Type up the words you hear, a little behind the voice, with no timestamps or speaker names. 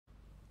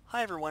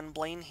Hi everyone,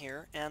 Blaine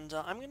here, and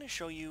I'm going to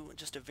show you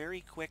just a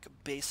very quick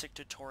basic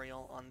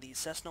tutorial on the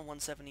Cessna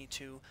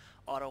 172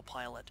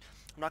 Autopilot.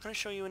 I'm not going to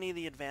show you any of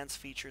the advanced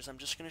features, I'm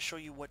just going to show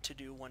you what to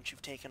do once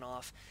you've taken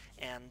off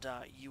and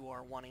you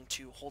are wanting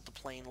to hold the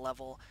plane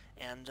level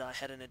and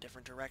head in a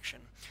different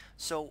direction.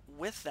 So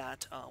with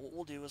that, what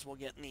we'll do is we'll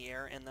get in the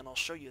air and then I'll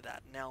show you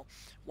that. Now,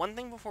 one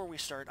thing before we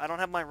start, I don't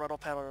have my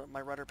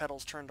rudder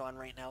pedals turned on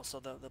right now, so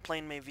the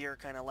plane may veer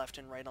kind of left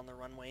and right on the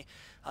runway.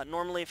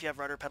 Normally if you have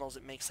rudder pedals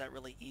it makes that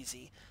really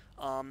easy.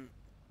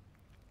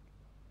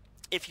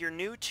 If you're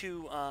new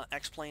to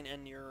X-Plane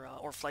and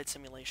or flight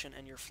simulation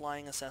and you're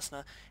flying a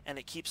Cessna and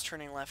it keeps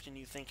turning left and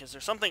you think, is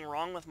there something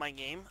wrong with my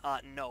game?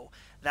 No.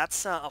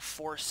 That's a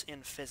force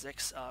in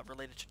physics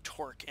related to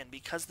torque, and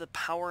because the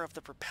power of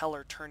the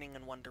propeller turning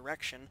in one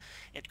direction,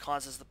 it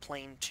causes the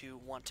plane to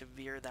want to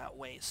veer that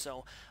way.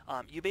 So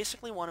you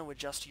basically want to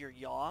adjust your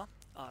yaw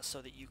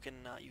so that you can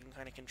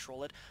kind of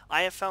control it.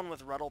 I have found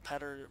with rudder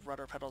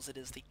pedals it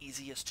is the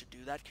easiest to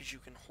do that because you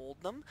can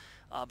hold them,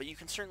 but you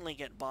can certainly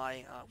get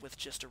by with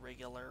just a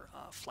regular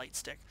flight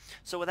stick.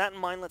 So with that in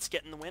mind, let's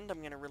get in the wind. I'm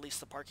going to release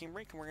the parking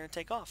brake and we're going to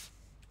take off.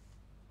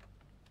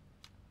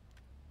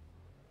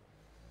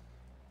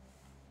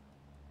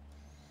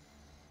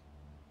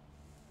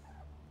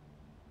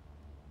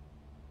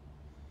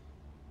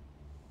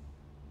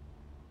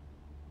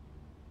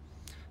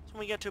 So when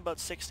we get to about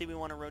 60, we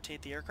want to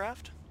rotate the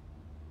aircraft.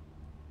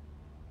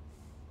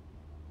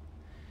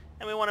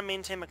 And we want to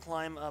maintain a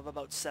climb of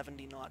about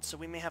 70 knots, so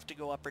we may have to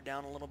go up or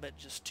down a little bit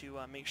just to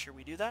make sure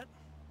we do that.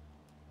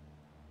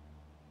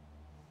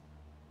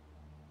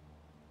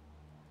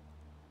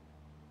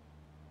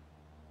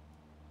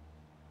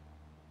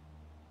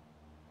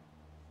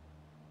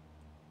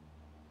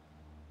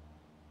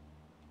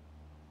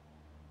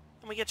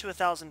 When we get to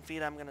 1,000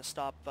 feet, I'm going to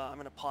stop. I'm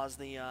going to pause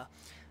the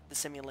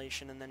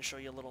simulation and then show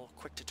you a little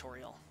quick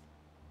tutorial.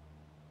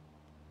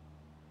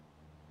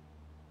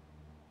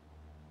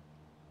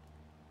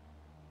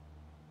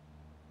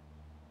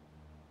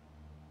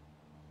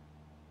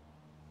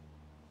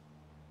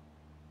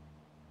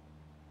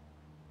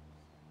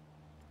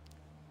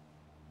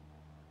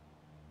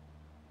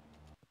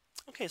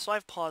 Okay, so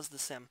I've paused the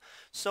sim.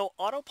 So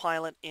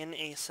Autopilot in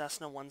a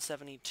Cessna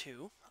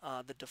 172,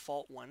 the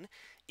default one,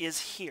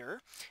 is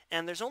here,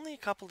 and there's only a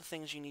couple of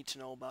things you need to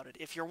know about it.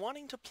 If you're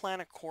wanting to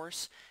plan a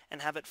course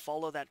and have it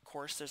follow that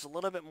course, there's a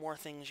little bit more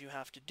things you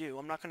have to do.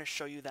 I'm not going to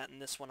show you that in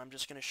this one. I'm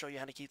just going to show you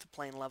how to keep the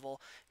plane level,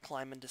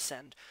 climb, and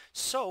descend.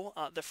 So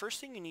the first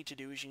thing you need to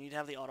do is you need to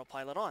have the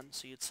Autopilot on.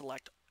 So you'd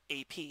select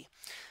AP.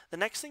 The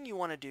next thing you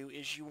want to do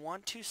is you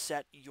want to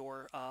set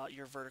your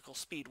vertical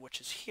speed, which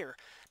is here.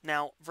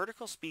 Now,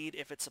 vertical speed,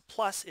 if it's a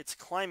plus, it's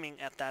climbing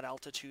at that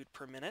altitude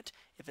per minute.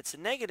 If it's a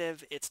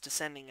negative, it's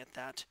descending at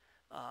that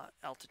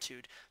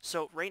altitude.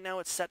 So right now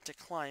it's set to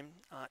climb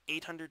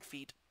 800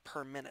 feet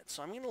per minute.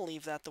 So I'm going to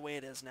leave that the way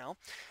it is now.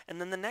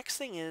 And then the next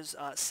thing is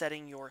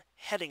setting your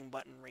heading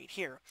button right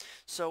here.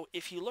 So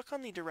if you look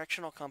on the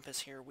directional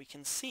compass here, we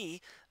can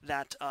see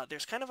that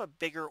there's kind of a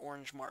bigger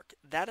orange mark.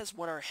 That is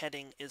what our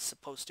heading is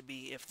supposed to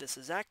be if this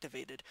is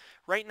activated.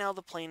 Right now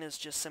the plane is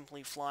just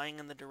simply flying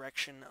in the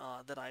direction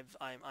that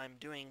I'm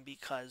doing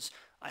because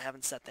I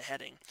haven't set the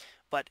heading.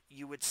 But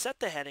you would set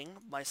the heading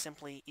by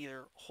simply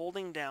either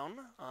holding down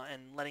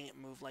and letting it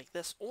move like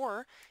this,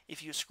 or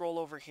if you scroll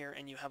over here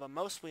and you have a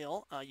mouse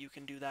wheel, you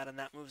can do that and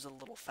that moves a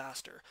little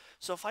faster.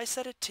 So if I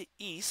set it to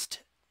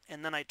east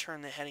and then I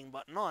turn the heading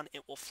button on,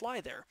 it will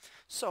fly there.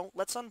 So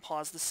let's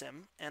unpause the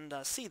sim and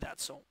see that.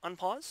 So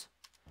unpause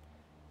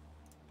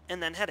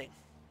and then heading.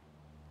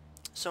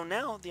 So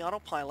now the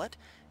autopilot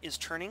is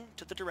turning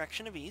to the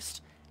direction of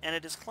east and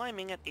it is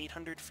climbing at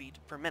 800 feet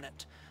per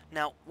minute.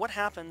 Now, what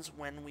happens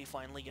when we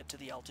finally get to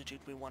the altitude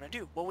we want to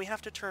do? Well, we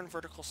have to turn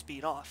vertical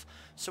speed off.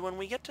 So when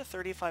we get to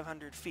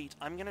 3,500 feet,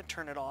 I'm going to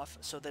turn it off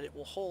so that it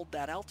will hold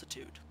that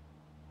altitude.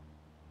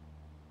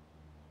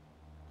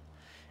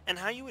 And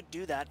how you would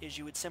do that is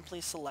you would simply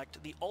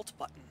select the Alt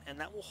button, and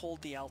that will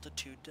hold the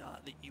altitude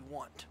that you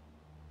want.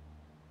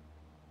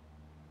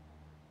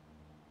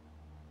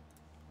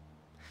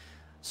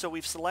 So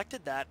we've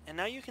selected that, and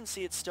now you can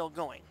see it's still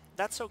going.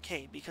 That's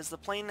okay, because the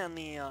plane and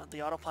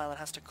the autopilot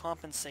has to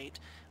compensate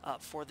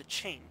for the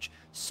change.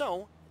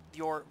 So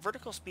your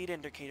vertical speed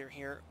indicator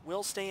here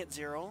will stay at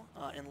 0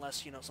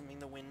 unless something,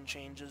 the wind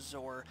changes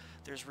or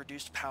there's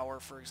reduced power,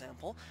 for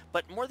example.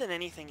 But more than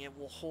anything, it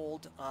will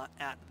hold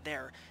at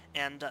there,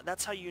 and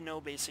that's how you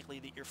know basically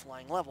that you're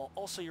flying level.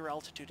 Also, your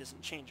altitude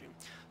isn't changing.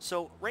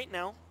 So right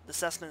now, the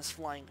Cessna is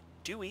flying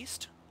due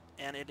east,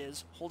 and it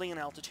is holding an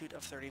altitude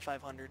of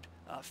 3,500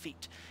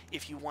 feet.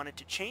 If you wanted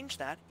to change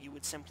that, you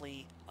would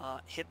simply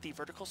hit the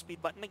vertical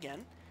speed button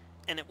again,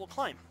 and it will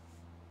climb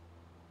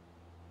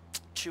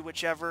to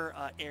whichever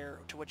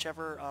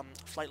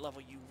flight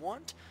level you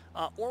want,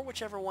 or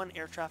whichever one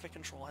air traffic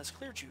control has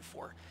cleared you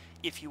for.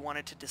 If you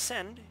wanted to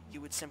descend,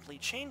 you would simply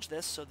change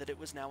this so that it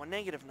was now a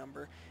negative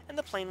number, and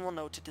the plane will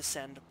know to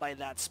descend by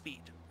that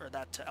speed, or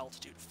that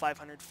altitude,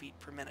 500 feet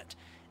per minute.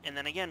 And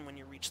then again, when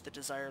you reach the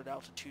desired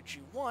altitude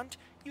you want,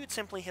 you would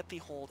simply hit the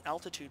hold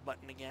altitude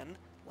button again,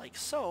 like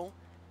so,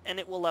 and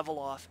it will level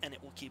off and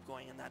it will keep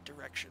going in that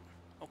direction.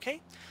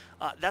 Okay,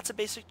 that's a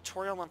basic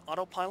tutorial on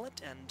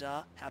autopilot, and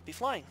happy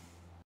flying.